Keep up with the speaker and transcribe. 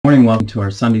Morning, welcome to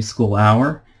our Sunday School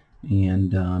Hour,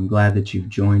 and I'm glad that you've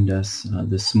joined us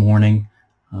this morning.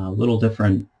 A little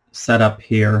different setup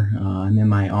here. I'm in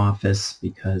my office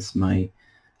because my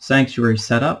sanctuary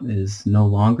setup is no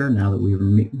longer now that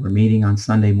we're meeting on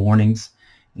Sunday mornings,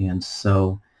 and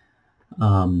so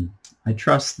I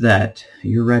trust that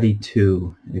you're ready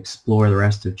to explore the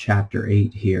rest of chapter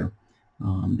 8 here.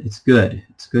 It's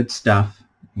good stuff,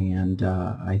 and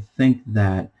I think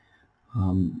that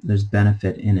there's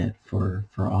benefit in it for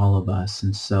all of us.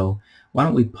 And so why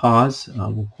don't we pause,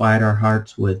 we'll quiet our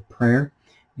hearts with prayer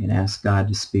and ask God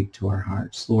to speak to our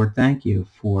hearts. Lord, thank you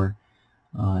for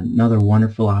another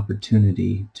wonderful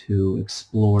opportunity to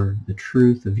explore the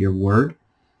truth of your word.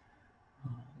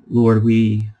 Lord,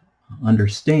 we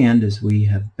understand, as we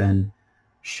have been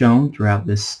shown throughout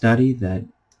this study, that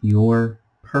your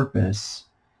purpose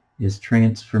is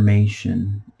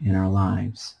transformation in our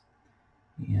lives.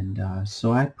 And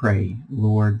so I pray,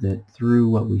 Lord, that through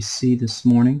what we see this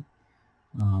morning,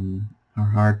 our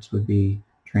hearts would be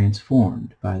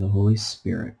transformed by the Holy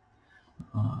Spirit.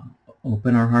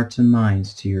 Open our hearts and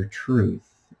minds to your truth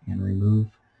and remove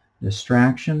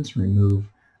distractions, remove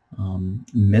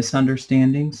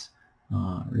misunderstandings,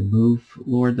 remove,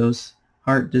 Lord, those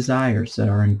heart desires that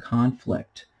are in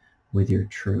conflict with your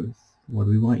truth. Lord,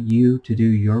 we want you to do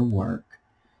your work,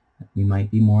 that we might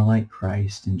be more like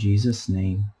Christ. In Jesus'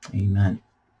 name, amen.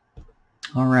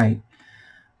 All right.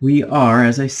 We are,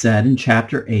 as I said, in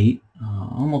chapter 8.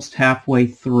 Almost halfway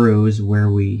through is where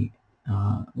we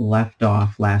left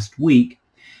off last week.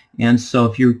 And so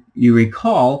if you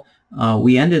recall,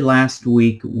 we ended last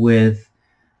week with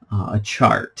a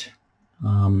chart.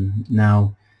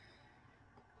 Now,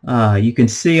 you can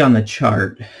see on the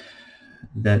chart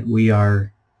that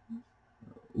we're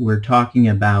talking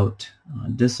about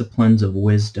disciplines of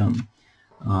wisdom.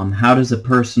 How does a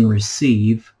person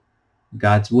receive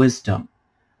God's wisdom?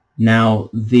 Now,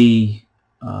 the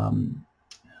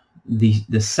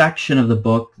section of the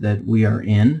book that we are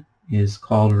in is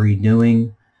called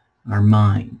Renewing Our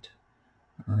Mind.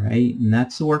 All right, and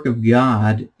that's the work of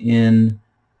God in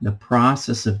the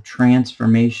process of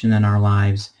transformation in our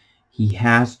lives. He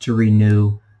has to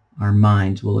renew our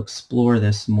minds. We'll explore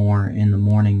this more in the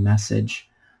morning message.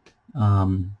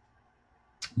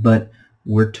 But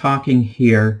we're talking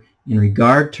here in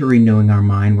regard to renewing our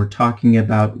mind. We're talking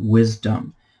about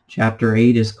wisdom. Chapter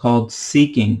 8 is called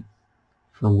Seeking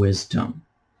for Wisdom.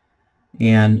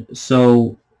 And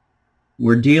so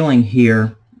we're dealing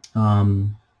here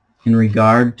in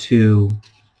regard to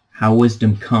how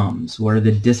wisdom comes. What are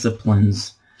the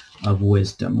disciplines of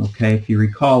wisdom? Okay, if you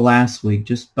recall last week,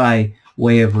 just by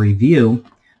way of review,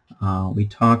 we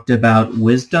talked about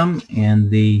wisdom and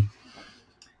the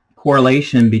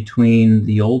correlation between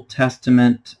the Old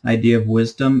Testament idea of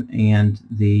wisdom and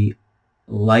the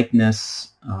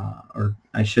likeness, or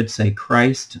I should say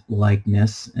Christ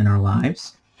likeness in our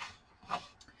lives.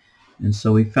 And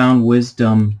so we found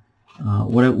wisdom,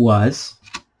 what it was,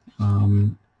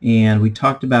 and we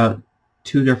talked about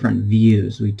two different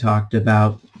views. We talked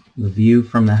about the view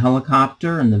from the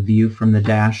helicopter and the view from the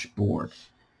dashboard.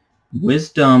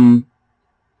 Wisdom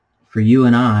for you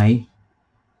and I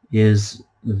is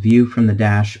the view from the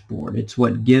dashboard. It's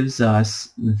what gives us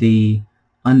the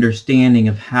understanding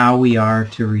of how we are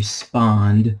to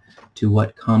respond to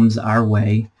what comes our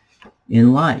way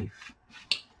in life.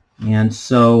 And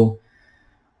so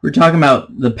we're talking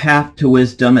about the path to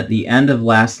wisdom at the end of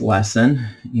last lesson,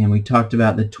 and we talked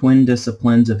about the twin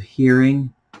disciplines of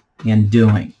hearing and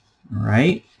doing. All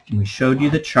right, and we showed you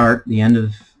the chart, the end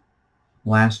of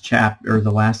last chapter, or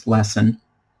the last lesson.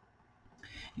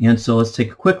 And so let's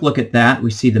take a quick look at that. We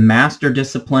see the master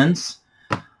disciplines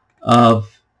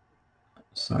of,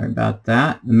 sorry about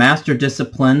that, the master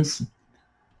disciplines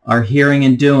are hearing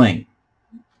and doing.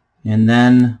 And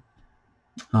then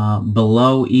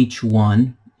below each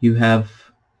one, you have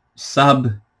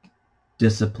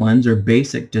sub-disciplines or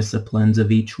basic disciplines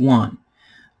of each one.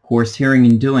 Of course, hearing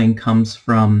and doing comes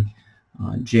from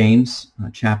James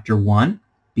chapter 1.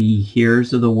 Be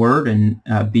hearers of the word and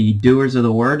be doers of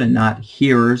the word and not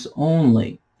hearers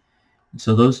only.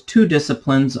 So those two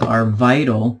disciplines are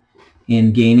vital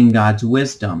in gaining God's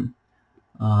wisdom.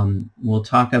 We'll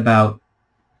talk about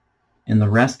in the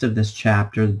rest of this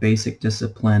chapter the basic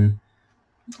discipline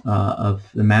of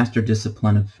the master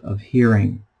discipline of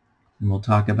hearing. And we'll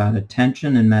talk about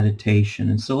attention and meditation.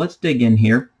 And so let's dig in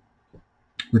here.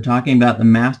 We're talking about the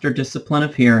master discipline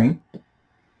of hearing.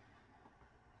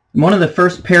 One of the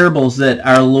first parables that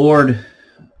our Lord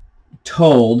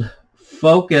told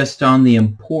focused on the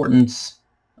importance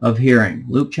of hearing.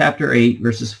 Luke chapter 8,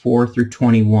 verses 4 through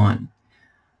 21.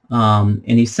 And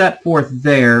he set forth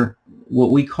there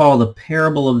what we call the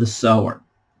parable of the sower,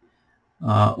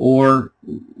 or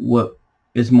what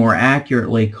is more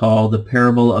accurately called the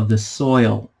parable of the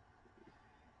soil.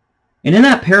 And in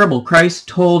that parable, Christ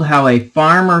told how a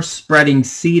farmer spreading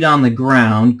seed on the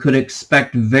ground could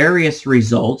expect various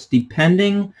results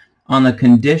depending on the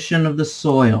condition of the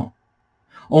soil.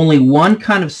 Only one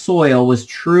kind of soil was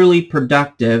truly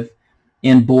productive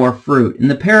and bore fruit. In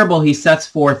the parable, he sets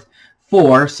forth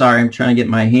four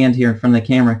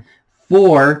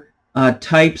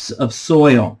types of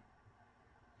soil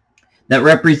that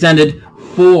represented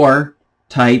four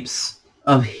types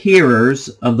of hearers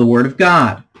of the Word of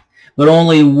God. But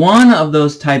only one of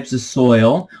those types of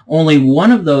soil, only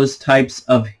one of those types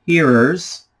of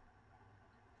hearers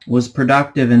was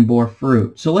productive and bore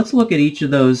fruit. So let's look at each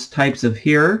of those types of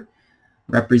hearer,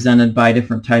 represented by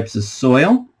different types of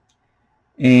soil.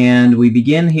 And we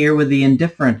begin here with the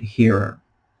indifferent hearer.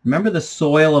 Remember the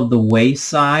soil of the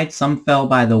wayside? Some fell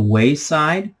by the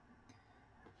wayside.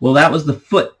 Well, that was the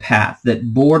footpath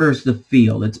that borders the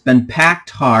field. It's been packed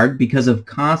hard because of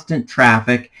constant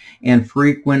traffic and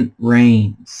frequent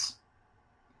rains.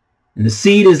 And the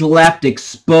seed is left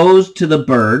exposed to the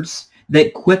birds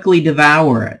that quickly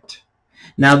devour it.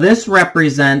 Now, this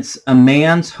represents a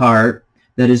man's heart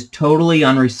that is totally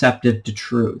unreceptive to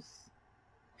truth.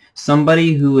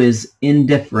 Somebody who is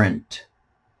indifferent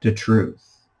to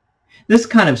truth. This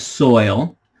kind of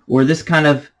soil, or this kind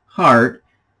of heart,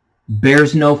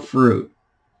 bears no fruit.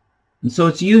 And so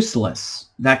it's useless.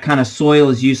 That kind of soil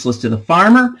is useless to the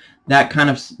farmer. That kind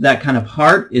of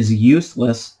heart is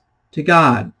useless to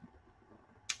God.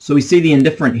 So we see the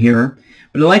indifferent hearer.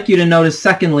 But I'd like you to notice,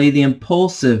 secondly, the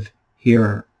impulsive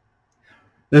hearer.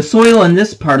 The soil in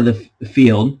this part of the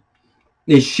field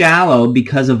is shallow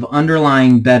because of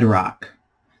underlying bedrock.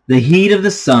 The heat of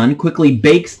the sun quickly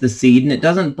bakes the seed and it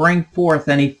doesn't bring forth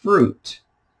any fruit.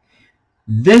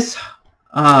 This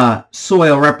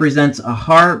soil represents a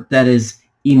heart that is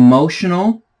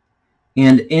emotional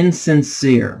and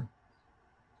insincere.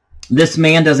 This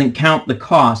man doesn't count the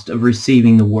cost of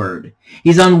receiving the word.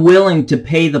 He's unwilling to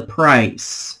pay the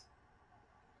price.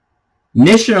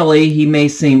 Initially, he may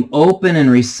seem open and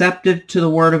receptive to the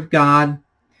word of God,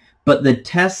 but the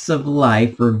tests of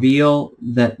life reveal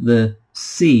that the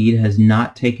seed has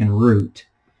not taken root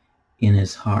in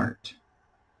his heart.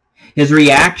 His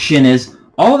reaction is,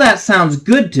 all that sounds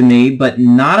good to me, but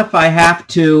not if I have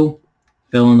to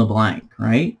fill in the blank,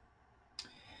 right?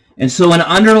 And so an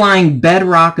underlying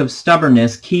bedrock of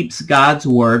stubbornness keeps God's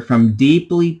word from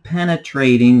deeply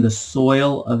penetrating the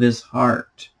soil of his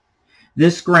heart.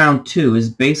 This ground, too, is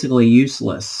basically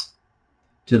useless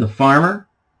to the farmer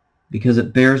because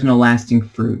it bears no lasting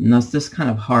fruit. And thus this kind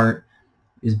of heart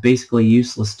is basically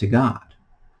useless to God,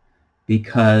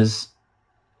 because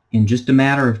in just a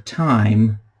matter of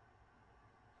time,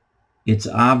 it's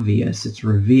obvious, it's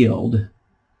revealed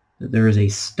that there is a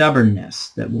stubbornness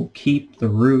that will keep the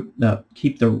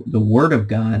word of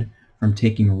God from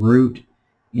taking root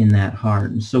in that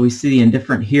heart. And so we see the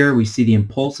indifferent hearer, we see the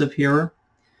impulsive hearer.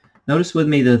 Notice with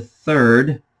me the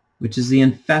third, which is the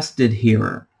infested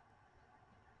hearer.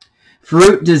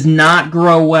 Fruit does not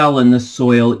grow well in the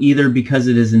soil either because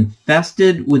it is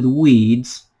infested with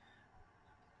weeds,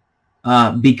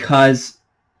 let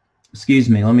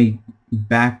me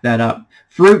back that up.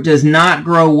 Fruit does not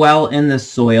grow well in the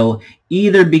soil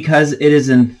either because it is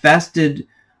infested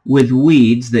with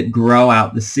weeds that grow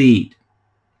out the seed,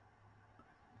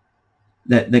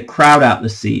 that crowd out the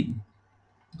seed.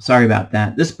 Sorry about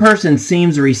that. This person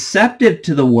seems receptive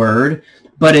to the word,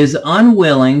 but is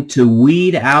unwilling to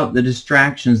weed out the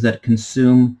distractions that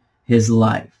consume his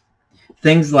life.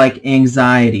 Things like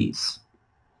anxieties,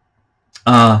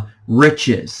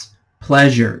 riches,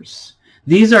 pleasures.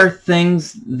 These are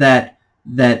things that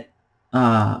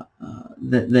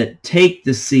take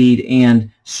the seed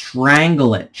and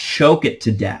strangle it, choke it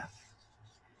to death.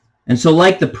 And so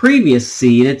like the previous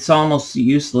seed, it's almost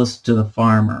useless to the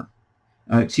farmer.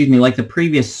 Like the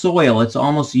previous soil, it's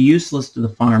almost useless to the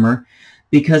farmer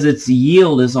because its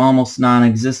yield is almost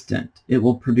non-existent. It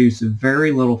will produce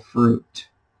very little fruit.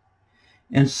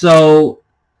 And so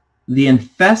the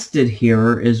infested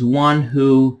hearer is one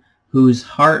whose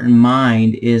heart and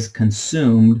mind is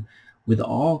consumed with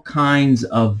all kinds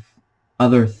of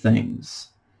other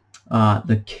things,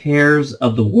 the cares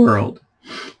of the world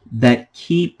that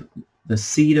keep the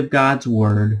seed of God's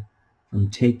word from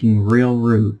taking real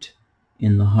root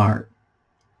in the heart.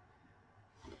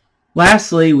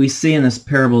 Lastly, we see in this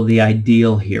parable the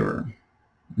ideal hearer.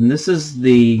 And this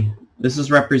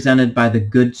is represented by the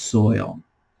good soil.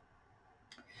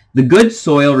 The good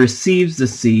soil receives the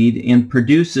seed and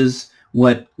produces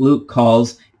what Luke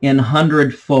calls an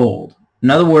hundredfold. In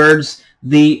other words,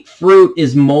 the fruit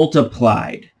is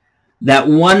multiplied. That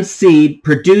one seed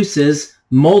produces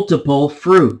multiple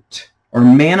fruit or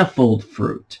manifold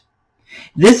fruit.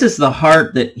 This is the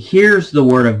heart that hears the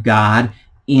word of God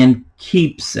and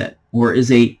keeps it, or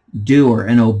is a doer,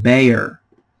 an obeyer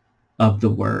of the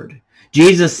word.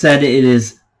 Jesus said it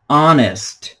is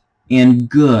honest and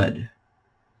good.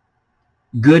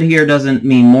 Good here doesn't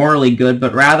mean morally good,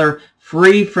 but rather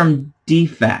free from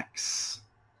defects.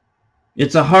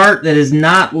 It's a heart that has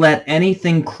not let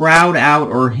anything crowd out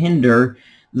or hinder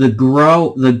the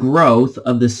growth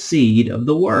of the seed of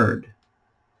the word.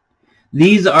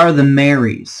 These are the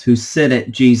Marys who sit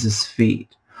at Jesus'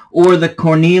 feet, or the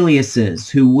Corneliuses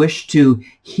who wish to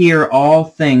hear all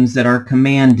things that are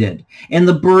commanded, and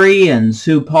the Bereans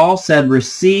who Paul said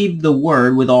received the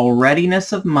word with all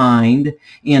readiness of mind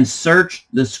and searched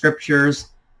the scriptures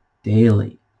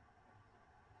daily.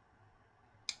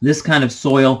 This kind of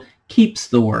soil keeps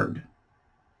the word.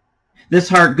 This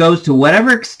heart goes to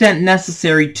whatever extent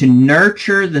necessary to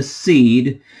nurture the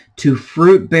seed to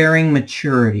fruit-bearing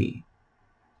maturity.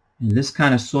 And this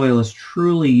kind of soil is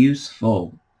truly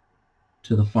useful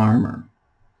to the farmer.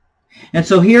 And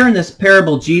so here in this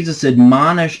parable, Jesus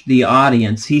admonished the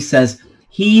audience. He says,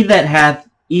 "He that hath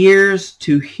ears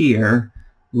to hear,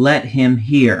 let him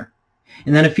hear."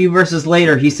 And then a few verses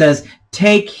later, he says,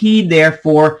 "Take heed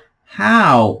therefore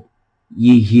how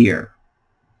ye hear."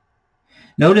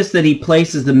 Notice that he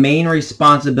places the main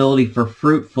responsibility for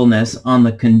fruitfulness on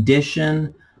the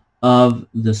condition of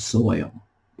the soil.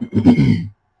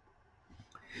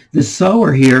 The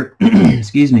sower here,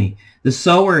 the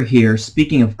sower here,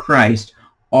 speaking of Christ,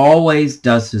 always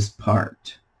does his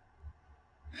part.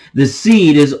 The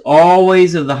seed is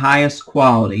always of the highest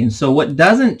quality. And so what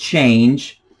doesn't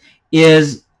change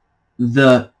is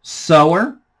the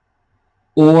sower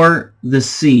or the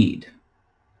seed.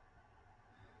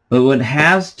 But what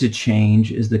has to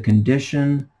change is the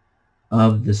condition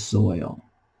of the soil.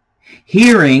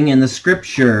 Hearing in the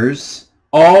scriptures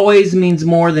always means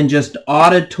more than just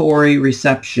auditory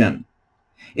reception.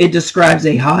 It describes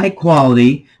a high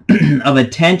quality of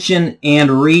attention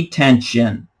and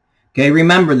retention. Okay,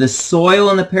 remember, the soil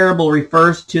in the parable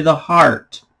refers to the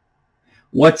heart,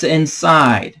 what's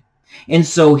inside. And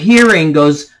so hearing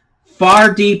goes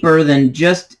far deeper than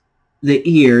just the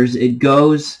ears. It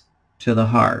goes to the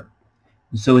heart.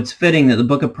 And so it's fitting that the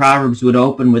book of Proverbs would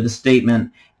open with a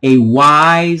statement, "A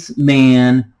wise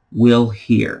man will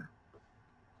hear."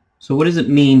 So what does it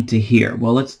mean to hear?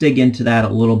 Well, let's dig into that a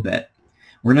little bit.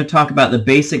 We're going to talk about the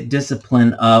basic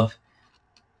discipline of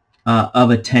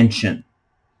attention.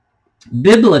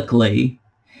 Biblically,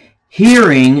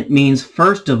 hearing means,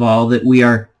 first of all, that we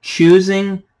are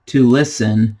choosing to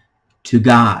listen to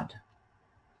God.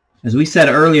 As we said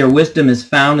earlier, wisdom is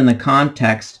found in the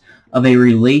context of a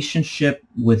relationship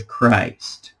with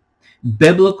Christ.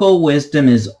 Biblical wisdom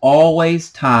is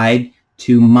always tied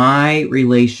to my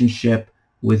relationship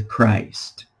with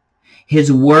Christ.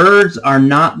 His words are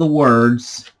not the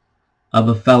words of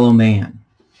a fellow man.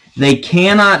 They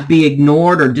cannot be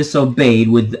ignored or disobeyed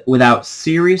without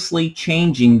seriously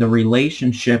changing the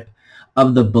relationship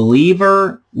of the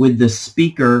believer with the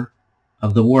speaker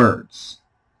of the words.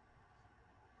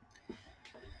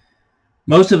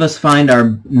 Most of us find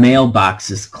our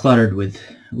mailboxes cluttered with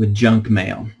junk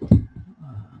mail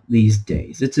these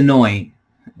days. It's annoying,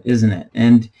 isn't it?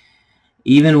 And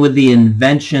even with the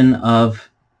invention of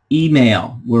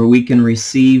email, where we can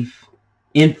receive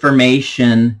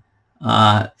information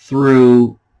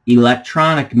through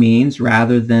electronic means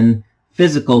rather than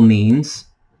physical means,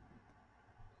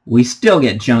 we still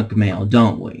get junk mail,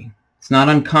 don't we? It's not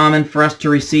uncommon for us to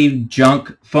receive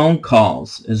junk phone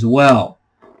calls as well,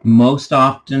 most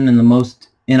often in the most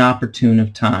inopportune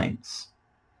of times.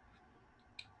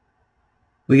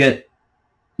 We get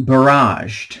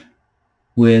barraged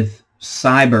with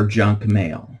cyber junk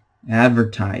mail,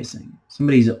 advertising.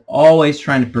 Somebody's always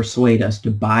trying to persuade us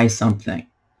to buy something.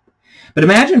 But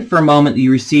imagine for a moment that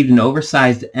you received an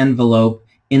oversized envelope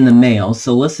in the mail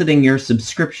soliciting your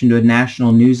subscription to a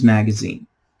national news magazine.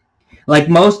 Like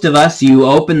most of us, you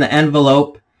open the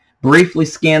envelope, briefly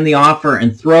scan the offer,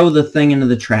 and throw the thing into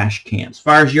the trash can. As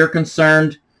far as you're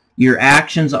concerned, your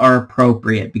actions are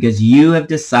appropriate because you have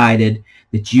decided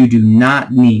that you do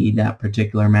not need that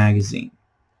particular magazine.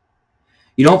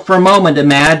 You don't for a moment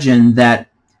imagine that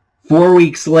 4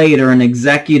 weeks later, an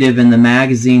executive in the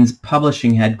magazine's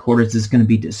publishing headquarters is going to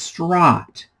be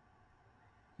distraught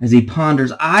as he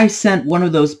ponders, I sent one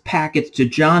of those packets to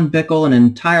John Bickle. An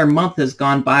entire month has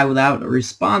gone by without a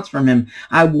response from him.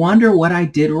 I wonder what I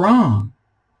did wrong.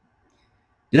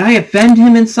 Did I offend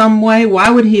him in some way? Why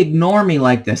would he ignore me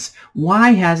like this?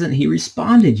 Why hasn't he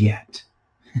responded yet?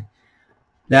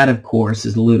 That, of course,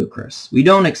 is ludicrous. We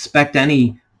don't expect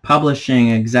any publishing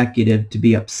executive to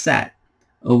be upset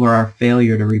over our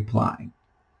failure to reply.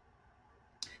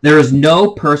 There is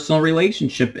no personal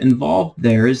relationship involved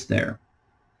there, is there?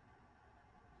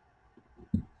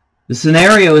 The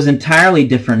scenario is entirely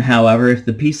different, however, if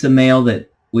the piece of mail that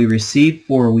we received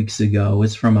 4 weeks ago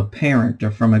is from a parent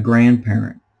or from a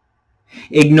grandparent.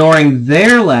 Ignoring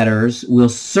their letters will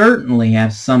certainly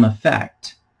have some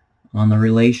effect on the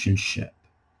relationship.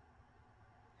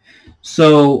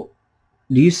 So,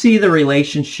 do you see the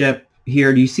relationship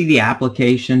here? Do you see the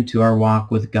application to our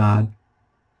walk with God?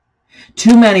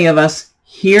 Too many of us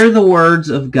hear the words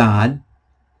of God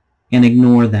and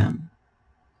ignore them.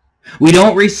 We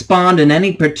don't respond in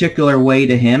any particular way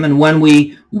to him, and when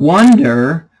we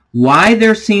wonder why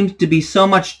there seems to be so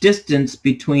much distance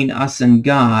between us and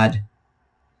God,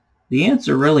 the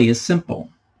answer really is simple.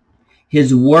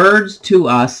 His words to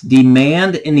us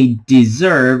demand and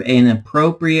deserve an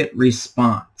appropriate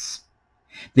response.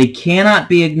 They cannot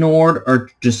be ignored or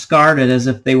discarded as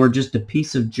if they were just a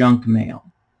piece of junk mail.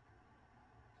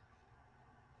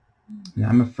 And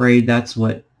I'm afraid that's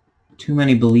what too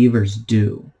many believers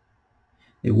do.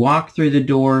 They walk through the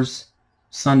doors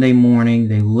Sunday morning,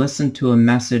 they listen to a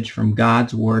message from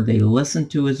God's Word, they listen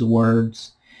to His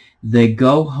words, they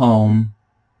go home,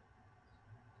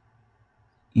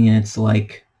 and it's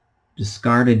like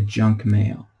discarded junk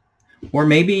mail. Or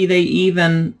maybe they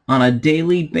even, on a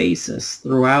daily basis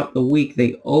throughout the week,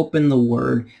 they open the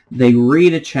Word, they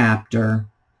read a chapter,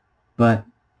 but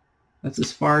that's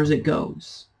as far as it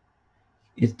goes.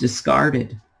 It's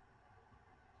discarded.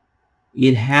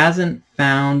 It hasn't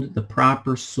found the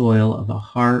proper soil of a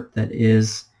heart that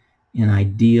is an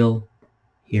ideal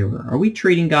hearer. Are we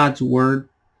treating God's Word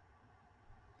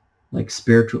like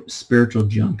spiritual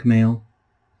junk mail?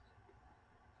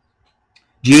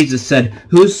 Jesus said,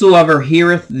 whosoever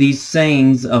heareth these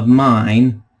sayings of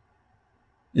mine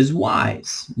is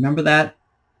wise. Remember that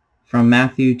from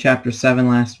Matthew chapter 7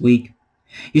 last week?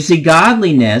 You see,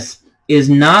 godliness is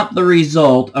not the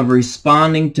result of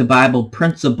responding to Bible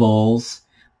principles,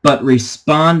 but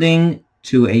responding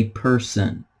to a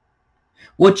person.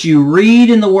 What you read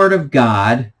in the Word of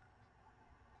God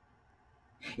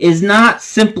is not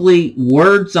simply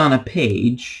words on a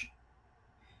page.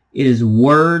 It is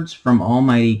words from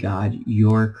Almighty God,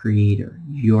 your Creator,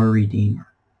 your Redeemer.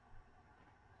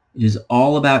 It is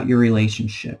all about your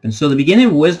relationship. And so the beginning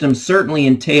of wisdom certainly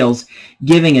entails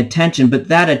giving attention, but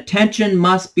that attention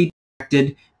must be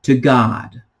directed to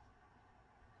God.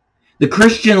 The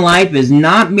Christian life is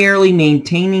not merely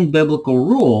maintaining biblical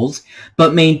rules,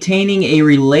 but maintaining a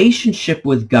relationship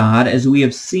with God, as we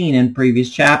have seen in previous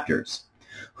chapters.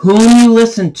 Whom you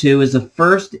listen to is the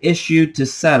first issue to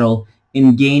settle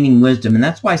in gaining wisdom. And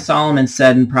that's why Solomon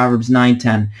said in Proverbs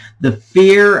 9:10, the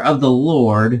fear of the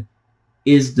Lord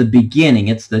is the beginning.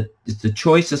 It's the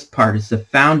choicest part. It's the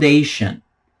foundation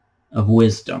of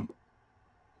wisdom.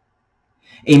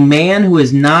 A man who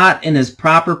is not in his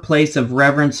proper place of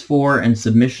reverence for and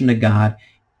submission to God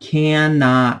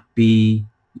cannot be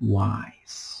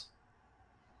wise.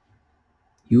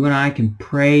 You and I can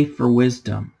pray for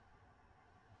wisdom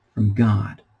from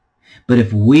God. But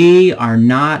if we are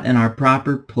not in our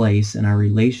proper place in our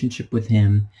relationship with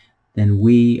Him, then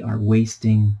we are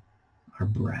wasting our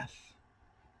breath.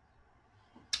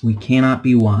 We cannot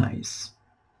be wise.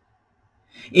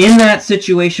 In that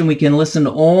situation, we can listen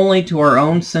only to our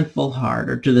own sinful heart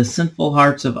or to the sinful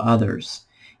hearts of others,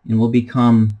 and will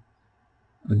become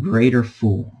a greater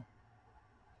fool.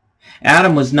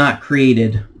 Adam was not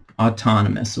created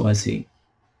autonomous, was he?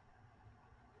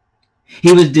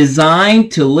 He was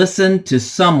designed to listen to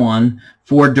someone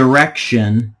for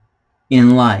direction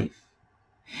in life.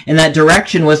 And that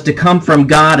direction was to come from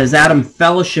God, as Adam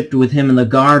fellowshiped with him in the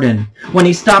garden. When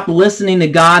he stopped listening to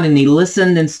God and he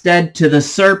listened instead to the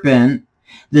serpent,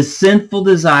 the sinful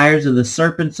desires of the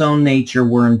serpent's own nature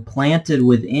were implanted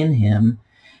within him,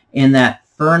 and that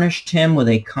furnished him with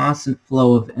a constant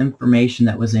flow of information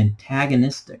that was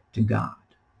antagonistic to God.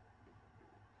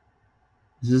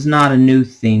 This is not a new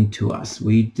thing to us.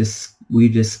 We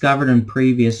discovered in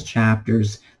previous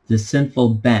chapters the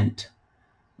sinful bent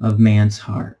of man's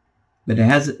heart. But it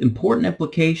has important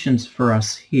implications for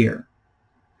us here,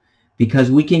 because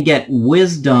we can get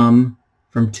wisdom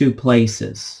from two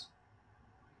places.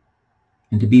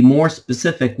 And to be more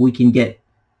specific, we can get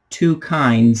two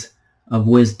kinds of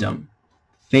wisdom.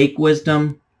 fake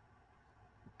wisdom,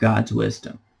 God's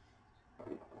wisdom.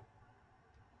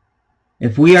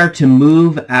 If we are to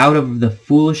move out of the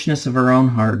foolishness of our own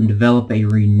heart and develop a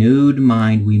renewed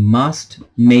mind, we must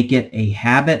make it a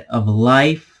habit of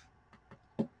life,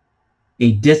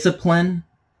 a discipline,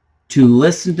 to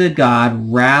listen to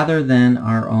God rather than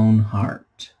our own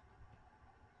heart.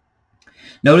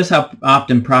 Notice how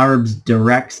often Proverbs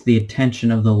directs the attention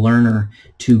of the learner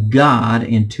to God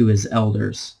and to his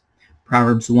elders.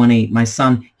 Proverbs 1:8, My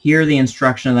son, hear the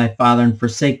instruction of thy father, and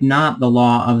forsake not the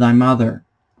law of thy mother.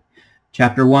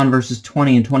 Chapter 1, verses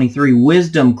 20 and 23,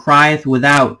 Wisdom crieth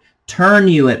without, turn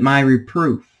you at my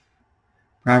reproof.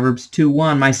 Proverbs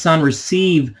 2:1, My son,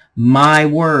 receive my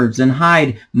words, and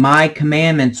hide my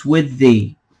commandments with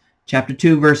thee. Chapter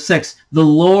 2, verse 6, The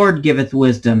Lord giveth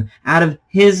wisdom, out of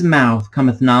his mouth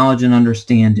cometh knowledge and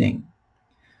understanding.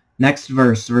 Next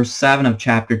verse 7 of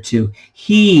chapter 2,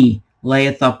 He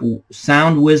layeth up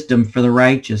sound wisdom for the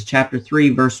righteous. Chapter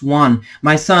 3, verse 1,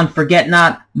 My son, forget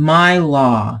not my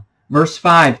law. Verse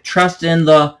 5, Trust in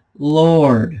the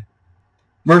Lord.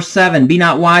 Verse 7, Be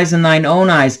not wise in thine own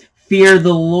eyes, fear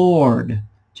the Lord.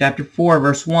 Chapter 4,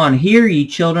 verse 1, Hear ye,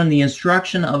 children, the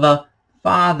instruction of a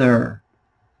father.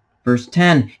 Verse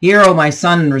 10, Hear, O my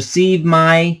son, and receive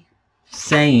my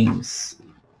sayings.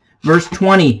 Verse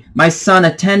 20, My son,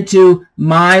 attend to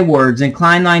my words,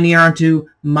 incline thine ear unto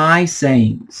my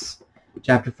sayings.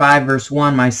 Chapter 5, verse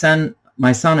 1, My son,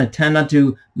 attend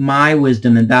unto my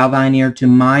wisdom, and bow thine ear to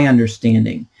my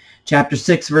understanding. Chapter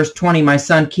 6, verse 20, My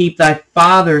son, keep thy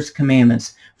father's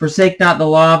commandments. Forsake not the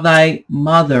law of thy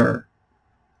mother.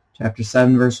 Chapter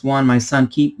 7, verse 1, My son,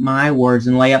 keep my words,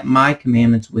 and lay up my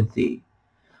commandments with thee.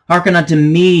 Hearken unto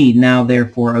me now,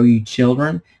 therefore, O ye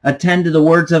children. Attend to the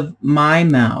words of my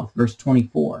mouth. Verse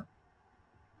 24.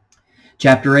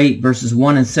 Chapter 8, verses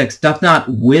 1 and 6, Doth not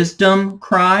wisdom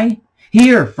cry?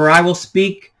 Hear, for I will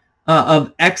speak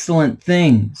of excellent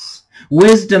things.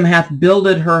 Wisdom hath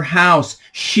builded her house.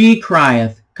 She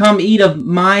crieth, Come eat of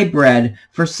my bread.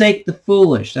 Forsake the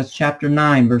foolish. That's chapter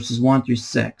 9, verses 1 through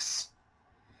 6.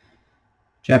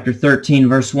 Chapter 13,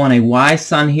 verse 1, A wise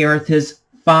son heareth his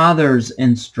father's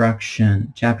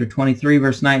instruction. Chapter 23,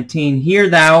 verse 19, Hear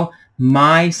thou,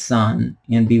 my son,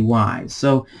 and be wise.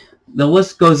 So the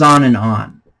list goes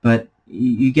on, but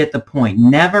you get the point.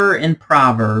 Never in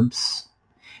Proverbs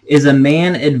is a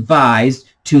man advised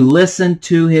to listen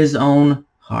to his own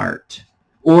heart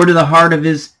or to the heart of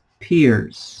his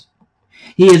peers.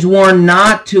 He is warned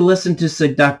not to listen to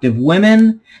seductive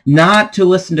women, not to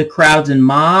listen to crowds and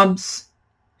mobs,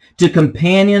 to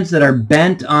companions that are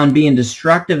bent on being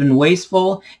destructive and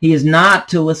wasteful. He is not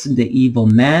to listen to evil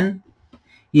men.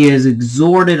 He is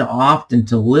exhorted often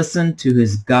to listen to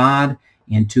his God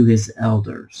and to his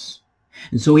elders.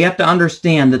 And so we have to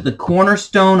understand that the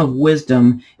cornerstone of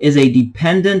wisdom is a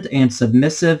dependent and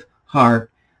submissive heart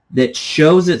that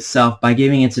shows itself by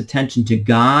giving its attention to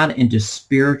God and to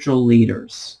spiritual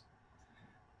leaders,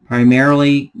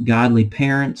 primarily godly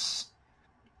parents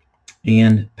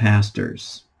and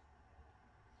pastors.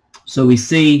 So we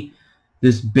see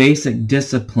this basic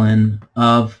discipline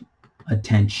of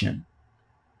attention,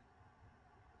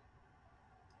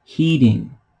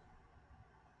 heeding,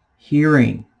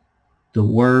 hearing the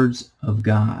words of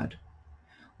God.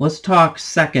 Let's talk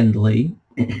secondly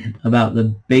about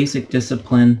the basic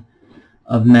discipline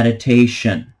of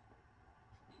meditation.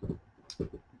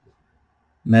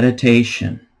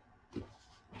 Meditation.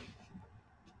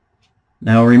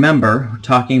 Now remember, we're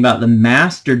talking about the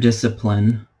master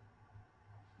discipline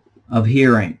of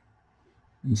hearing.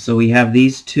 And so we have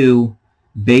these two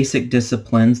basic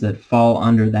disciplines that fall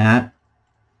under that: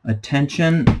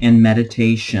 attention and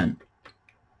meditation.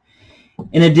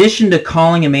 In addition to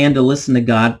calling a man to listen to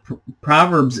God,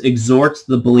 Proverbs exhorts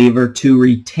the believer to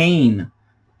retain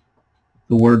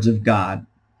the words of God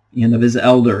and of his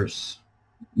elders.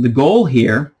 The goal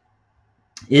here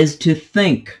is to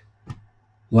think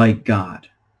like God.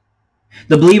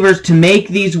 The believer is to make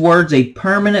these words a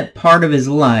permanent part of his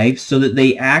life so that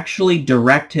they actually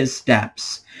direct his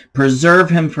steps, preserve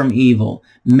him from evil,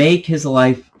 make his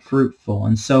life fruitful.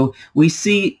 And so we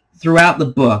see throughout the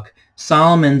book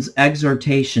Solomon's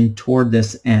exhortation toward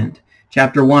this end.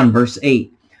 Chapter 1, verse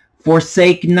 8,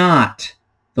 Forsake not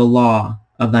the law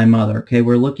of thy mother. Okay,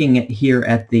 we're looking at here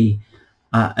at the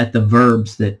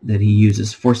verbs that he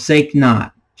uses. Forsake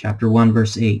not. Chapter 1,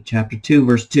 verse 8. Chapter 2,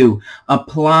 verse 2.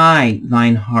 Apply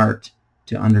thine heart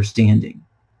to understanding.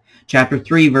 Chapter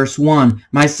 3, verse 1.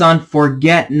 My son,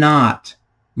 forget not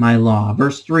my law.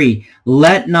 Verse 3.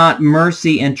 Let not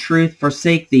mercy and truth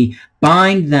forsake thee.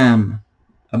 Bind them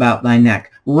about thy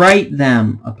neck. Write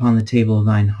them upon the table of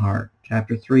thine heart.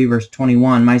 Chapter 3, verse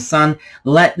 21. My son,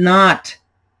 let not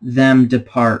them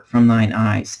depart from thine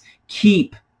eyes.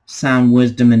 Keep sound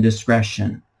wisdom and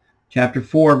discretion. Chapter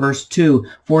 4, verse 2.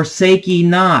 Forsake ye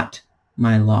not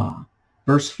my law.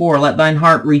 Verse 4. Let thine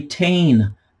heart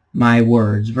retain my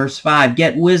words. Verse 5.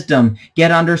 Get wisdom,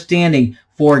 get understanding.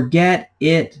 Forget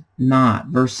it not.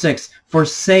 Verse 6.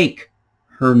 Forsake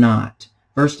her not.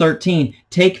 Verse 13.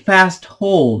 Take fast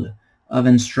hold of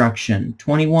instruction.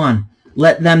 21.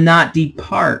 Let them not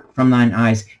depart from thine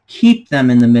eyes. Keep them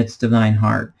in the midst of thine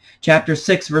heart. Chapter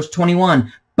 6, verse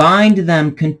 21. Bind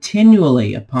them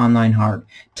continually upon thine heart.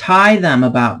 Tie them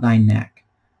about thy neck.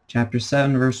 Chapter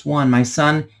 7, verse 1. My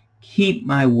son, keep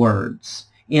my words,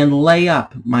 and lay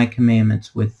up my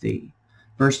commandments with thee.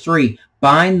 Verse 3.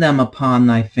 Bind them upon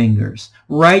thy fingers.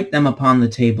 Write them upon the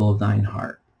table of thine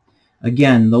heart.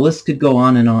 Again, the list could go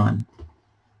on and on.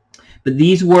 But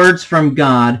these words from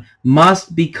God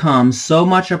must become so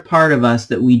much a part of us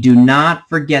that we do not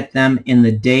forget them in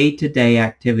the day-to-day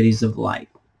activities of life.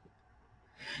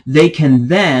 They can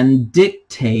then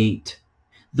dictate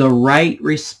the right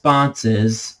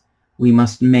responses we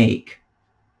must make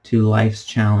to life's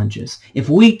challenges. If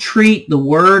we treat the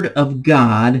Word of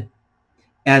God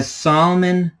as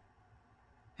Solomon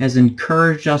has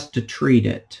encouraged us to treat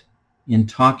it in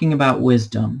talking about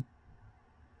wisdom,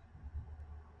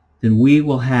 then we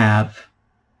will have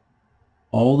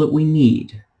all that we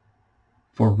need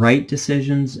for right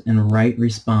decisions and right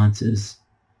responses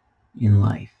in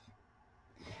life.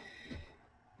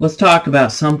 Let's talk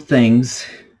about some things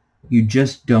you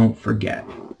just don't forget.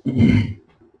 Many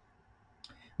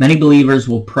believers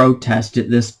will protest at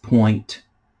this point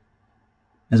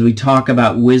as we talk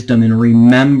about wisdom and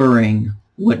remembering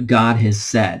what God has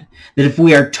said. That if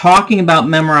we are talking about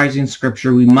memorizing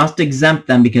Scripture, we must exempt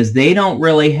them because they don't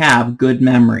really have good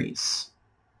memories.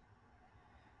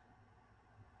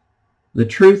 The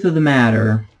truth of the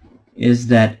matter is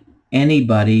that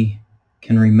anybody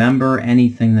can remember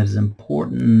anything that is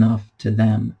important enough to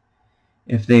them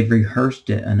if they've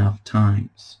rehearsed it enough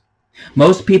times.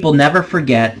 Most people never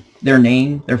forget their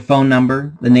name, their phone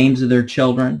number, the names of their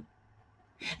children.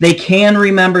 They can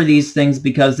remember these things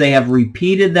because they have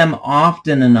repeated them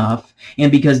often enough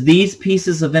and because these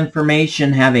pieces of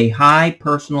information have a high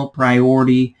personal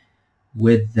priority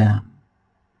with them.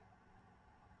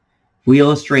 If we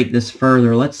illustrate this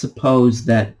further, let's suppose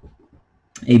that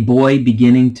a boy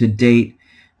beginning to date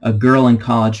a girl in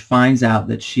college finds out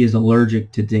that she is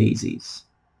allergic to daisies.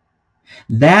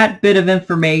 That bit of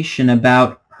information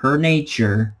about her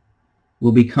nature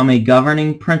will become a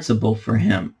governing principle for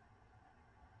him.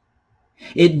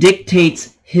 It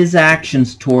dictates his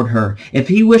actions toward her. If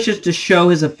he wishes to show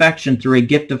his affection through a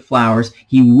gift of flowers,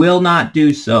 he will not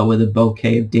do so with a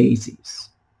bouquet of daisies.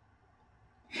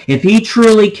 If he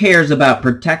truly cares about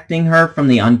protecting her from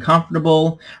the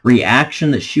uncomfortable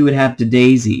reaction that she would have to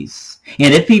daisies,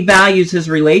 and if he values his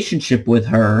relationship with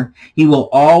her, he will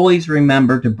always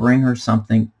remember to bring her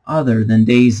something other than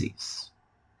daisies.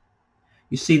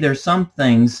 You see, there's some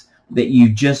things that you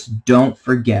just don't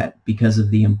forget because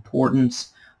of the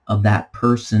importance of that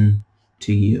person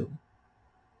to you.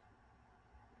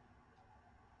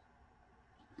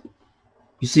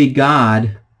 You see,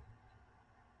 God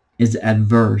is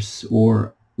adverse,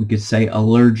 or we could say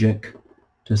allergic,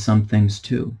 to some things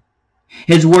too.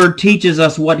 His word teaches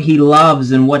us what he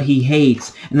loves and what he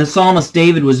hates. And the psalmist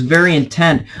David was very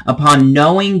intent upon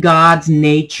knowing God's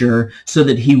nature so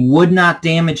that he would not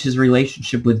damage his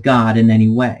relationship with God in any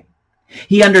way.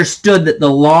 He understood that the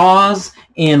laws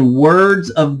and words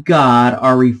of God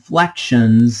are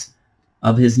reflections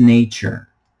of his nature.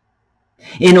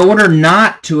 In order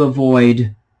not to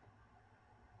violate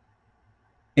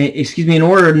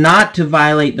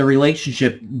the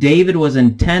relationship, David was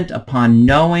intent upon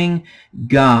knowing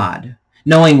God,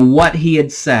 knowing what he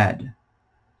had said.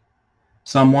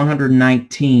 Psalm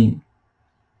 119,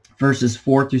 verses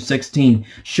 4 through 16,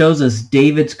 shows us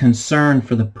David's concern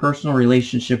for the personal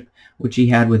relationship which he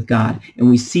had with God. And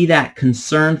we see that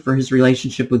concern for his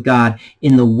relationship with God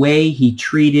in the way he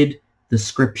treated the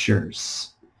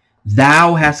Scriptures.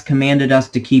 Thou hast commanded us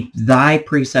to keep thy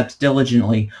precepts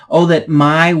diligently. Oh, that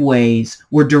my ways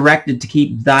were directed to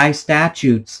keep thy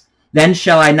statutes. Then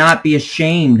shall I not be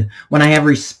ashamed when I have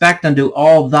respect unto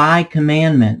all thy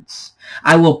commandments.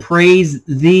 I will praise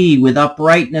thee with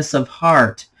uprightness of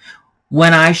heart.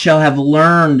 When I shall have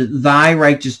learned thy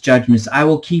righteous judgments, I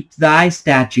will keep thy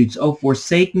statutes. O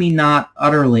forsake me not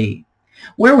utterly.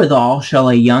 Wherewithal shall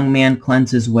a young man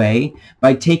cleanse his way?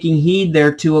 By taking heed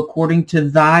thereto according to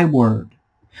thy word.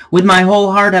 With my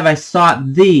whole heart have I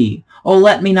sought thee. Oh,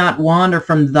 let me not wander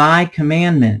from thy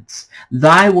commandments.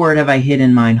 Thy word have I hid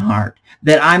in mine heart,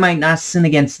 that I might not sin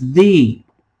against thee.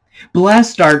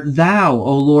 Blessed art thou,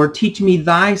 O Lord, teach me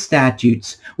thy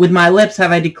statutes. With my lips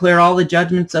have I declared all the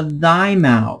judgments of thy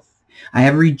mouth. I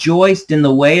have rejoiced in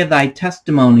the way of thy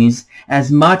testimonies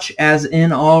as much as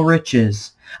in all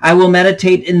riches. I will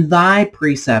meditate in thy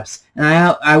precepts, and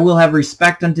I will have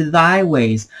respect unto thy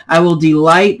ways. I will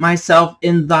delight myself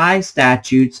in thy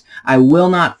statutes. I will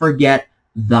not forget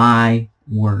thy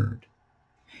word.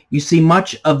 You see,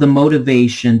 much of the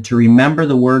motivation to remember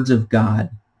the words of God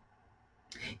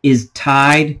is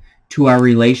tied to our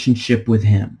relationship with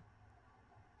him.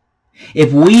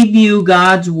 If we view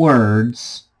God's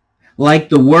words like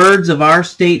the words of our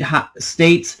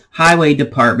state's highway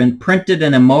department printed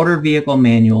in a motor vehicle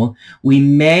manual, we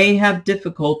may have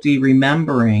difficulty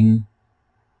remembering,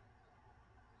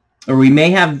 or we may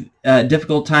have a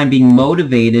difficult time being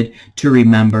motivated to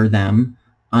remember them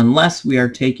unless we are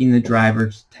taking the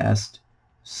driver's test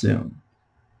soon.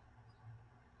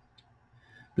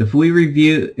 If we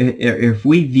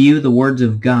view the words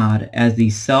of God as the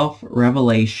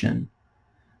self-revelation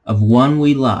of one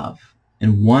we love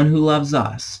and one who loves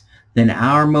us, then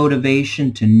our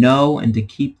motivation to know and to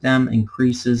keep them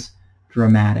increases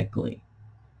dramatically.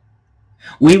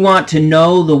 We want to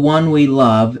know the one we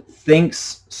love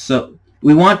thinks so.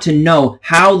 We want to know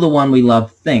how the one we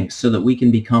love thinks so that we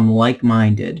can become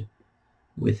like-minded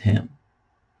with him.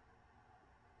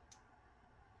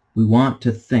 We want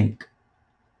to think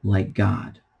like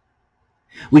God.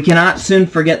 We cannot soon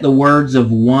forget the words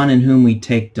of one in whom we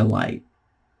take delight.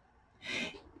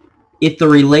 If the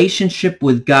relationship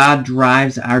with God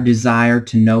drives our desire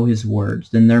to know his words,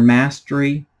 then their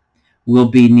mastery will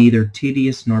be neither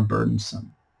tedious nor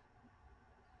burdensome.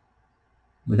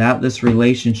 Without this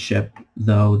relationship,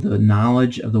 though, the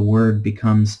knowledge of the word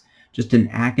becomes just an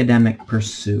academic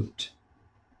pursuit,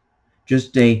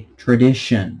 just a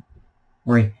tradition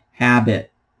or a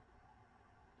habit,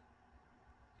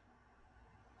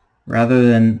 rather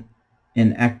than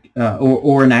an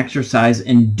exercise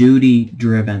in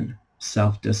duty-driven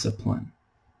self-discipline.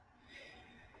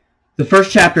 The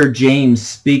first chapter of James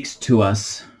speaks to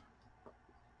us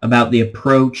about the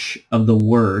approach of the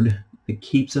word that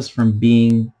keeps us from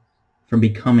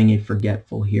becoming a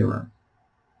forgetful hearer.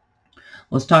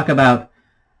 Let's talk about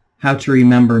how to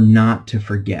remember not to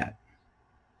forget.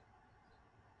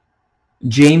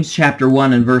 James chapter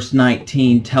 1 and verse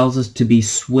 19 tells us to be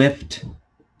swift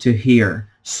to hear,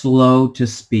 slow to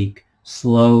speak,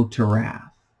 slow to wrath.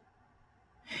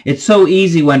 It's so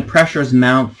easy when pressures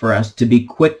mount for us to be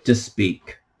quick to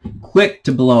speak, quick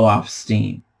to blow off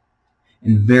steam,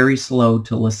 and very slow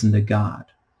to listen to God.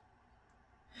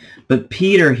 But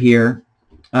Peter here,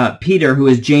 who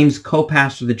is James'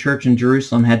 co-pastor of the church in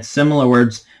Jerusalem, had similar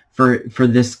words for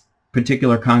this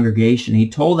particular congregation. He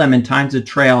told them in times of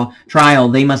trial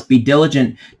they must be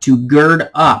diligent to gird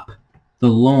up the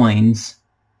loins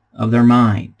of their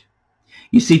mind.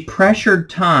 You see, pressured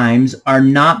times are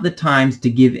not the times to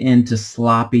give in to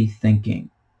sloppy thinking.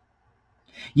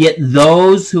 Yet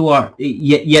those are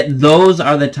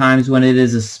the times when it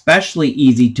is especially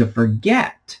easy to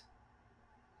forget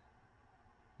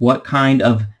what kind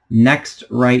of next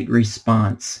right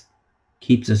response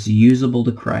keeps us usable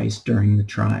to Christ during the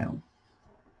trial.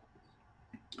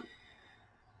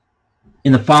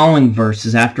 In the following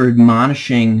verses, after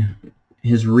admonishing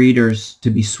his readers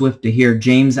to be swift to hear,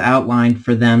 James outlined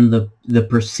for them the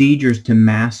procedures to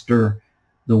master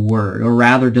the word, or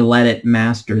rather to let it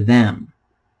master them.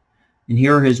 And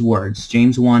here are his words,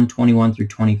 James 1:21 through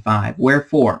 25.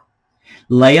 Wherefore,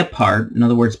 lay apart, in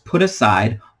other words, put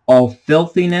aside all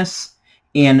filthiness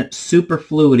and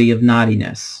superfluity of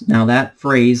naughtiness. Now that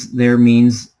phrase there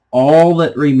means all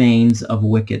that remains of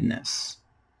wickedness.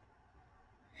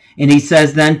 And he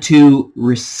says then to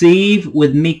receive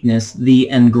with meekness the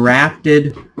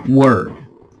engrafted word,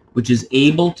 which is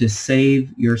able to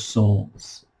save your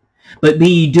souls. But be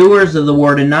ye doers of the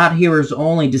word, and not hearers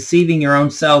only, deceiving your own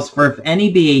selves. For if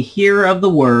any be a hearer of the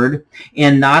word,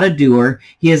 and not a doer,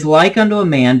 he is like unto a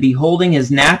man beholding his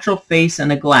natural face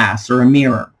in a glass, or a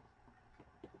mirror.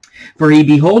 For he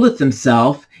beholdeth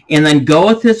himself, and then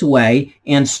goeth his way,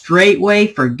 and straightway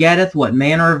forgetteth what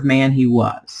manner of man he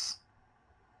was.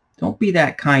 Don't be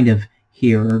that kind of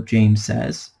hearer, James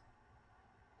says.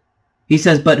 He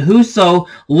says, but whoso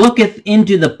looketh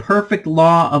into the perfect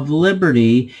law of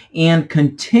liberty and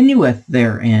continueth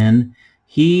therein,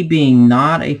 he being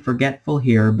not a forgetful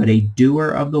hearer, but a doer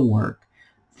of the work,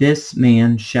 this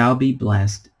man shall be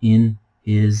blessed in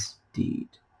his deed.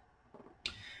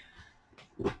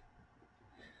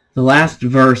 The last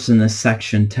verse in this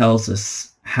section tells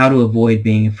us how to avoid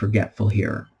being a forgetful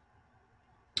hearer.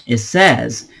 It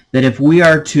says that if we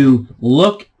are to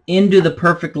look into the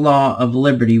perfect law of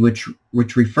liberty, which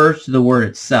refers to the word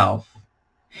itself,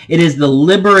 it is the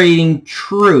liberating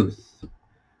truth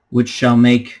which shall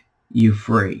make you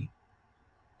free.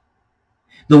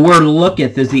 The word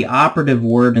looketh is the operative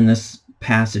word in this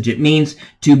passage. It means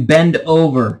to bend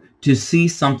over, to see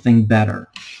something better.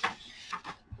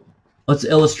 Let's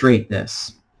illustrate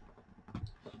this.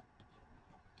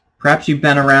 Perhaps you've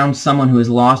been around someone who has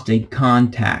lost a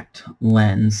contact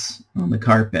lens on the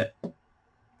carpet.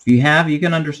 If you have, you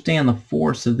can understand the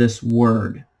force of this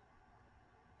word.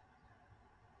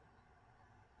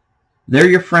 There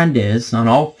your friend is, on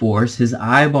all fours, his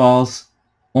eyeballs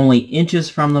only inches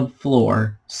from the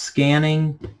floor,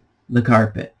 scanning the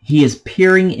carpet. He is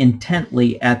peering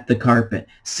intently at the carpet,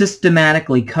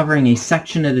 systematically covering a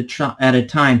section at a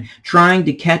time, trying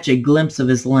to catch a glimpse of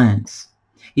his lens.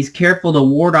 He's careful to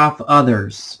ward off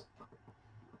others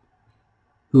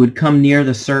who would come near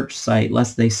the search site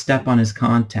lest they step on his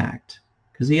contact,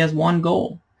 because he has one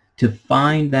goal: to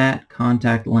find that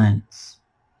contact lens.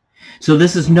 So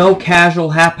this is no casual,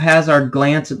 haphazard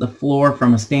glance at the floor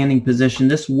from a standing position.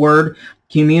 This word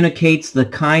communicates the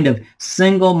kind of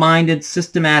single-minded,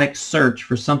 systematic search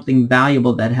for something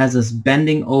valuable that has us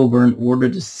bending over in order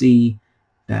to see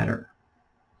better.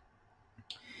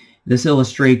 This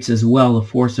illustrates as well the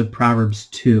force of Proverbs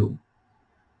 2,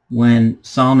 when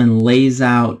Solomon lays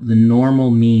out the normal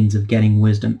means of getting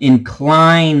wisdom.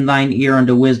 Incline thine ear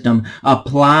unto wisdom,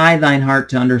 apply thine heart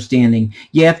to understanding.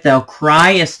 Yea, if thou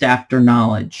criest after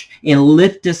knowledge, and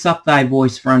liftest up thy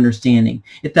voice for understanding,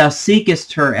 if thou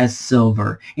seekest her as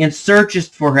silver, and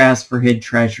searchest for her as for hid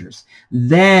treasures,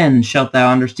 then shalt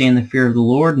thou understand the fear of the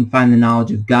Lord, and find the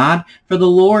knowledge of God. For the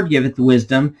Lord giveth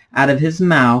wisdom, out of his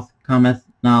mouth cometh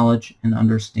knowledge and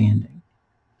understanding.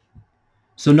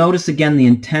 So notice again the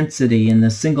intensity and the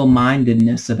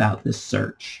single-mindedness about this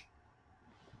search.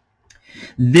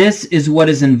 This is what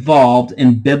is involved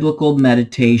in biblical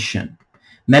meditation.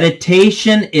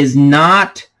 Meditation is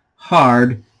not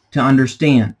hard to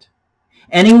understand.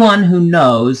 Anyone who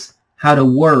knows how to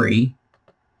worry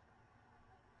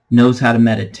knows how to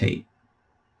meditate.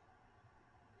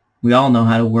 We all know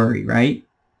how to worry, right?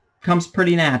 Comes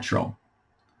pretty natural.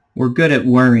 We're good at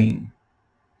worrying.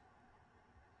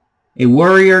 A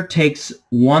worrier takes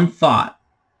one thought.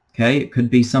 Okay, it could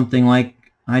be something like,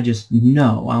 I just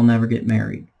know I'll never get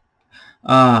married.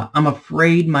 I'm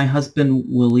afraid my husband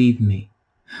will leave me.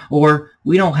 Or,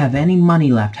 we don't have any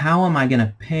money left. How am I going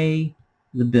to pay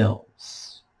the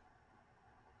bills?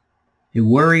 A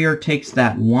worrier takes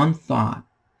that one thought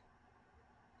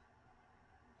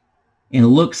and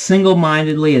looks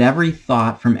single-mindedly at every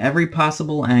thought from every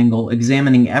possible angle,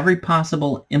 examining every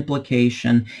possible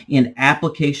implication and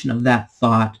application of that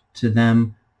thought to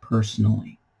them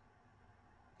personally.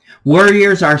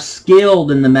 Worriers are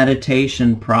skilled in the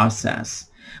meditation process,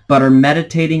 but are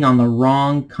meditating on the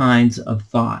wrong kinds of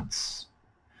thoughts.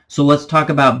 So let's talk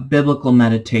about biblical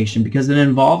meditation, because it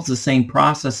involves the same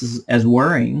processes as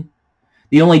worrying.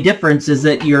 The only difference is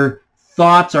that your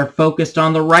thoughts are focused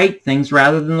on the right things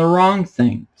rather than the wrong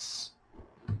things.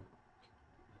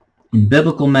 In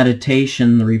biblical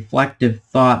meditation, the reflective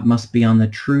thought must be on the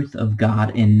truth of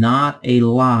God and not a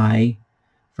lie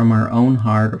from our own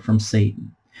heart or from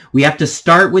Satan. We have to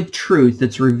start with truth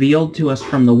that's revealed to us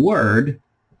from the Word,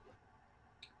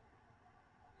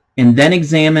 and then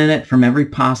examine it from every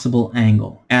possible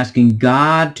angle, asking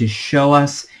God to show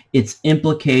us its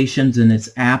implications and its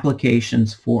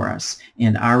applications for us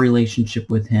and our relationship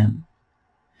with Him.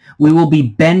 We will be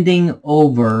bending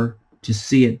over to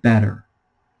see it better.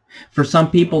 For some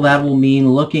people, that will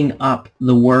mean looking up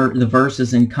the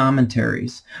verses in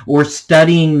commentaries, or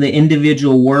studying the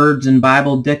individual words in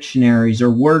Bible dictionaries or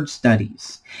word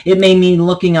studies. It may mean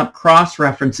looking up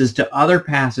cross-references to other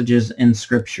passages in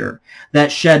Scripture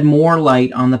that shed more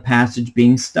light on the passage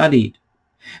being studied.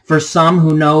 For some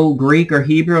who know Greek or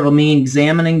Hebrew, it will mean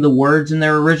examining the words in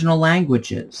their original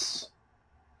languages.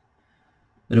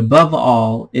 But above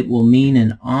all, it will mean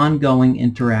an ongoing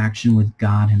interaction with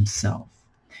God Himself,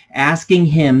 asking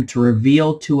Him to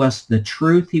reveal to us the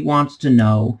truth He wants to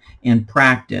know and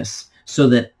practice, so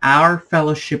that our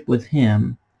fellowship with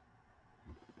Him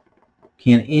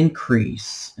can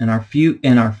increase and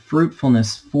our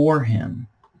fruitfulness for Him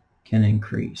can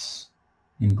increase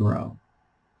and grow.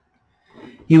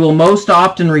 He will most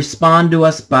often respond to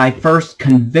us by first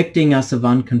convicting us of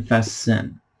unconfessed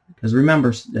sin. Because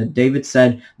remember that David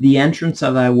said, the entrance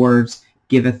of thy words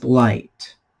giveth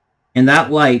light. And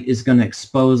that light is going to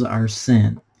expose our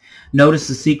sin. Notice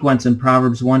the sequence in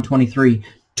Proverbs 1:23.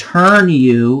 turn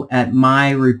you at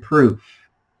my reproof.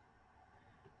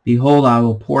 Behold, I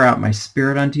will pour out my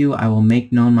Spirit unto you. I will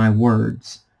make known my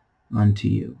words unto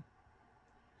you.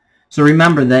 So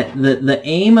remember that the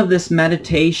aim of this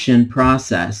meditation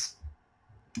process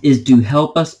is to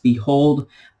help us behold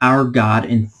our God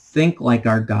and think like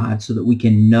our God so that we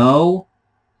can know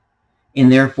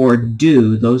and therefore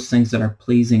do those things that are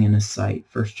pleasing in His sight.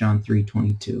 1 John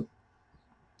 3:22.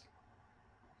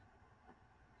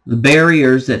 The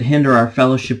barriers that hinder our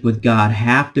fellowship with God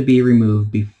have to be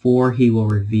removed before He will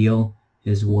reveal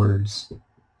His words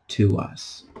to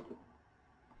us.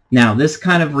 Now, this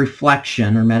kind of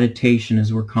reflection, or meditation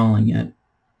as we're calling it,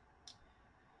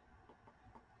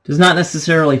 does not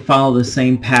necessarily follow the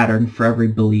same pattern for every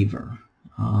believer.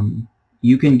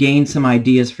 You can gain some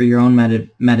ideas for your own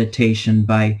meditation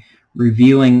by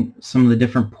reviewing some of the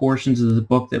different portions of the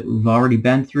book that we've already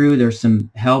been through. There's some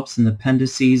helps in the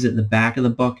appendices at the back of the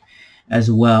book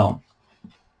as well.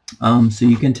 So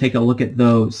you can take a look at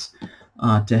those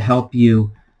to help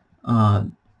you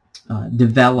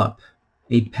develop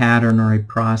a pattern or a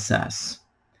process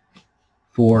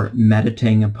for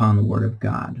meditating upon the Word of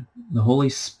God. The Holy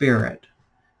Spirit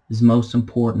is most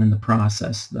important in the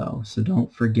process, though, so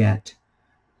don't forget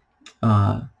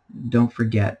to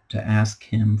ask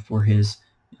Him for His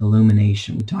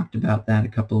illumination. We talked about that a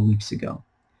couple of weeks ago.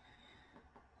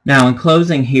 Now, in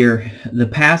closing here, the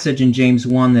passage in James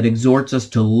 1 that exhorts us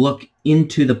to look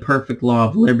into the perfect law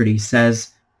of liberty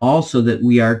says also that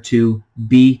we are to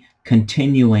be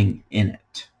continuing in it.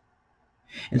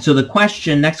 And so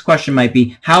the next question might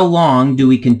be, how long do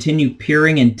we continue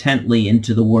peering intently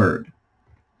into the Word?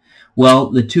 Well,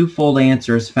 the twofold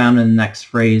answer is found in the next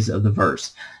phrase of the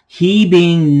verse. He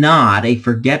being not a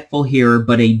forgetful hearer,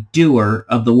 but a doer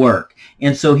of the work.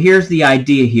 And so here's the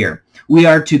idea here. We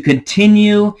are to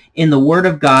continue in the Word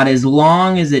of God as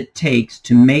long as it takes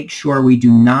to make sure we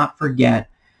do not forget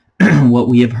what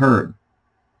we have heard.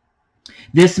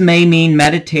 This may mean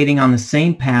meditating on the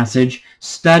same passage,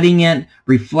 studying it,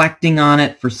 reflecting on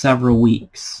it for several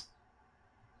weeks.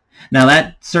 Now,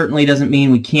 that certainly doesn't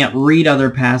mean we can't read other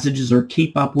passages or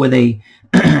keep up with a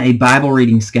Bible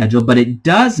reading schedule, but it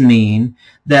does mean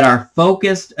that our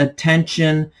focused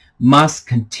attention must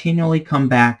continually come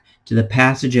back to the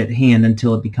passage at hand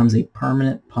until it becomes a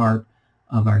permanent part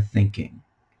of our thinking.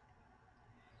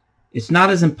 It's not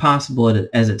as impossible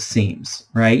as it seems,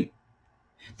 right?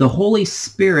 The Holy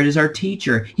Spirit is our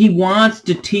teacher. He wants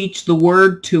to teach the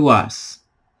Word to us.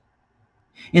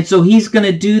 And so He's going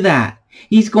to do that.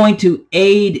 He's going to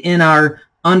aid in our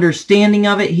understanding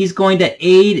of it. He's going to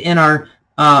aid in our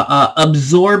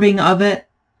absorbing of it.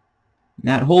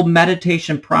 That whole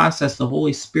meditation process, the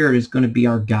Holy Spirit is going to be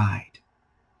our guide.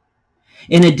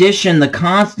 In addition, the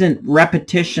constant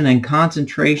repetition and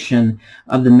concentration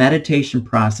of the meditation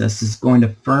process is going to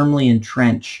firmly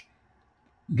entrench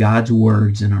God's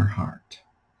words in our heart.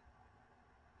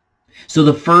 So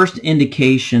the first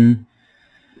indication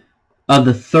of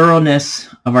the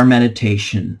thoroughness of our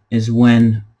meditation is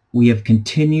when we have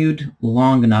continued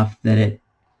long enough that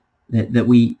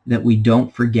we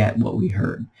don't forget what we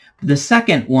heard. The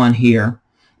second one here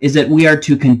is that we are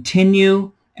to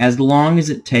continue as long as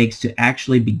it takes to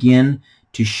actually begin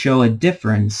to show a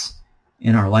difference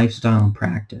in our lifestyle and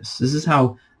practice. This is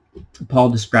how Paul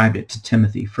described it to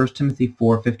Timothy. 1 Timothy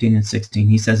 4:15 and 16.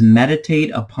 He says, meditate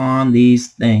upon these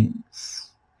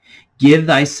things. Give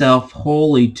thyself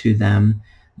wholly to them,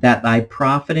 that thy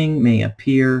profiting may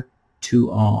appear to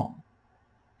all.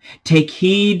 Take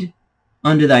heed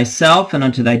unto thyself and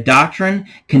unto thy doctrine.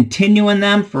 Continue in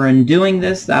them, for in doing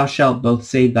this thou shalt both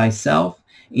save thyself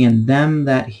and them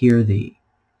that hear thee.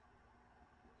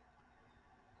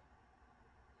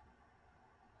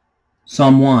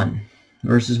 Psalm 1,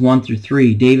 verses 1 through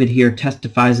 3. David here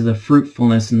testifies of the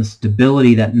fruitfulness and the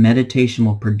stability that meditation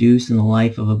will produce in the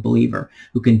life of a believer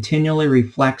who continually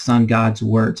reflects on God's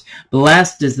words.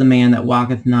 Blessed is the man that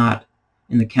walketh not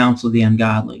in the counsel of the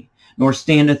ungodly, nor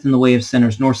standeth in the way of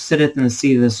sinners, nor sitteth in the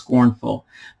seat of the scornful.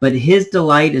 But his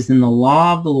delight is in the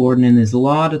law of the Lord, and in his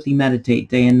law doth he meditate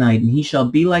day and night. And he shall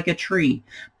be like a tree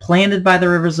planted by the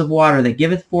rivers of water, that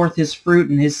giveth forth his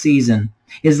fruit in his season.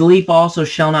 His leaf also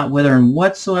shall not wither, and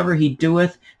whatsoever he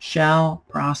doeth shall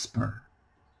prosper.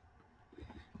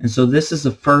 And so this is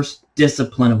the first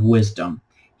discipline of wisdom,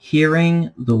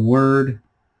 hearing the word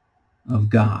of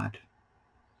God.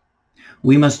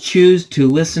 We must choose to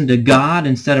listen to God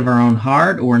instead of our own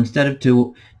heart, or instead of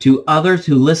to others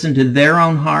who listen to their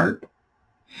own heart.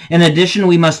 In addition,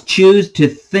 we must choose to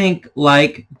think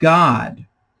like God.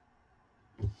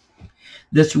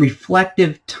 This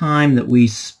reflective time that we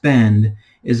spend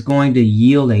is going to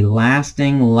yield a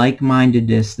lasting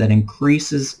like-mindedness that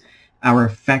increases our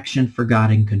affection for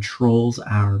God and controls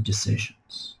our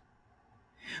decisions.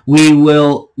 We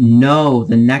will know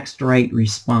the next right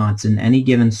response in any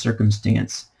given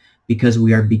circumstance because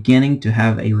we are beginning to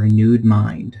have a renewed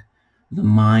mind, the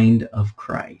mind of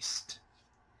Christ.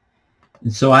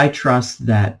 And so I trust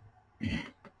that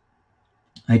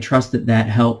that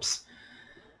helps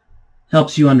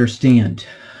you understand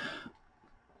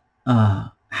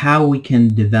how we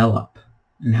can develop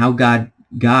and how God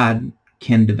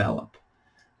can develop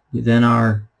within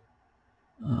our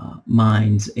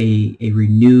minds a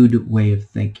renewed way of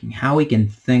thinking, how we can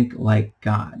think like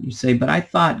God. You say, but I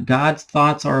thought God's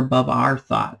thoughts are above our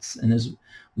thoughts and his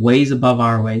ways above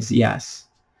our ways. Yes,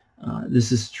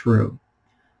 this is true.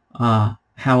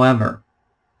 However,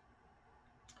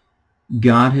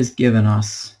 God has given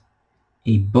us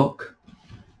a book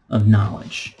of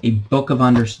knowledge, a book of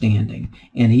understanding,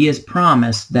 and he has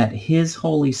promised that his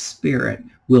Holy Spirit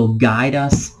will guide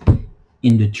us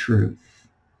into truth.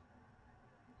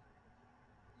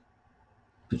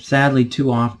 But sadly,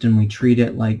 too often we treat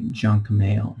it like junk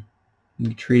mail.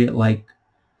 We treat it like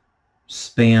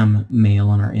spam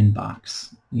mail in our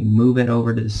inbox. We move it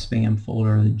over to the spam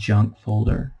folder or the junk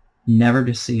folder, never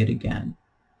to see it again.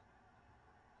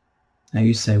 Now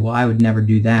you say, well, I would never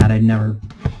do that. I'd never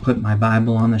put my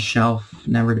Bible on the shelf,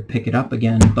 never to pick it up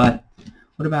again. But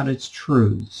what about its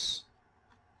truths?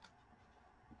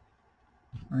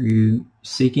 Are you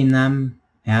seeking them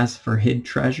as for hid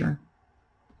treasure?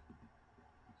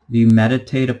 Do you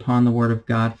meditate upon the Word of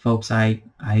God? Folks, I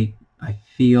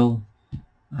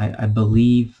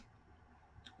believe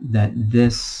that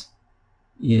this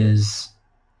is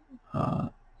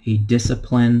a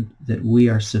discipline that we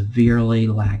are severely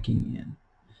lacking in.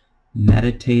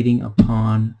 Meditating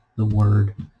upon the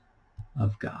Word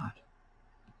of God.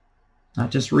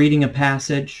 Not just reading a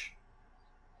passage,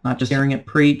 not just hearing it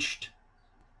preached,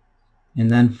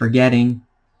 and then forgetting,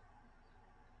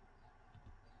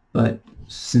 but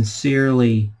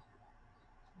sincerely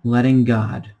letting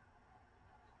God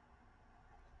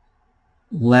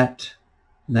let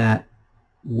that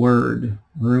Word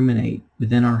ruminate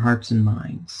within our hearts and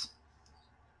minds.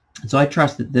 And so I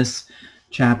trust that this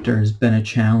chapter has been a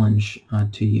challenge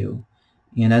to you.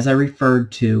 And as I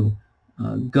referred to,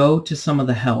 go to some of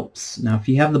the helps. Now, if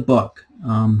you have the book,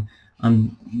 on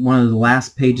one of the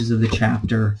last pages of the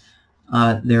chapter,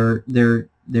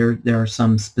 there are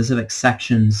some specific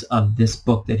sections of this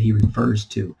book that he refers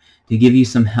to give you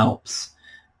some helps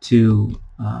to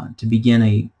begin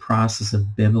a process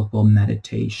of biblical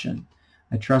meditation.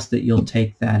 I trust that you'll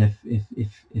take that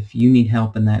if you need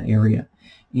help in that area.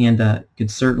 And you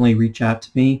could certainly reach out to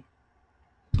me,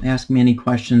 ask me any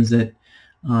questions that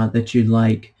you'd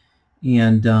like,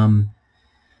 and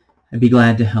I'd be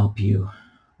glad to help you.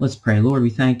 Let's pray. Lord, we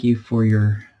thank you for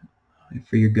your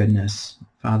goodness.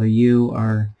 Father, you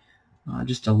are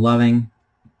just a loving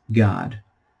God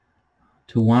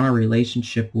to want a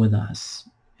relationship with us.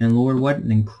 And Lord, what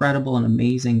an incredible and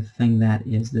amazing thing that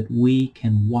is, that we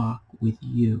can walk with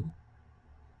you.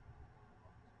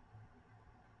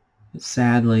 But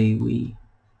sadly, we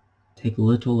take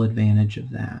little advantage of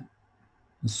that.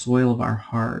 The soil of our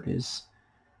heart is,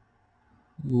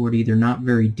 Lord, either not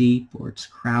very deep, or it's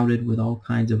crowded with all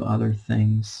kinds of other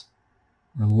things,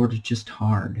 or Lord, it's just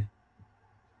hard.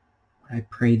 I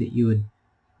pray that you would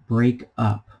break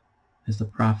up, as the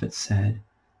prophet said,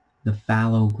 the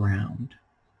fallow ground.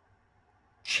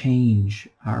 Change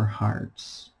our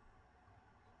hearts.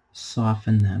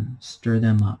 Soften them, stir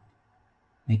them up,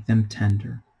 make them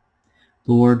tender.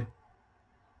 Lord,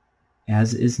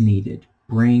 as is needed,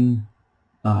 bring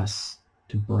us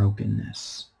to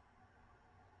brokenness,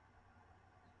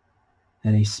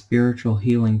 that a spiritual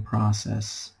healing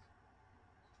process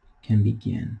can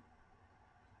begin.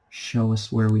 Show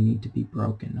us where we need to be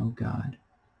broken, oh God,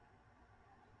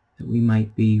 that we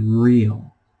might be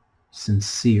real,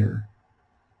 sincere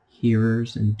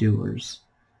hearers and doers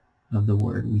of the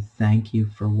Word. We thank you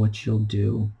for what you'll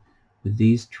do with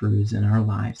these truths in our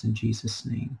lives. In Jesus'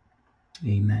 name,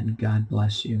 amen. God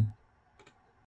bless you.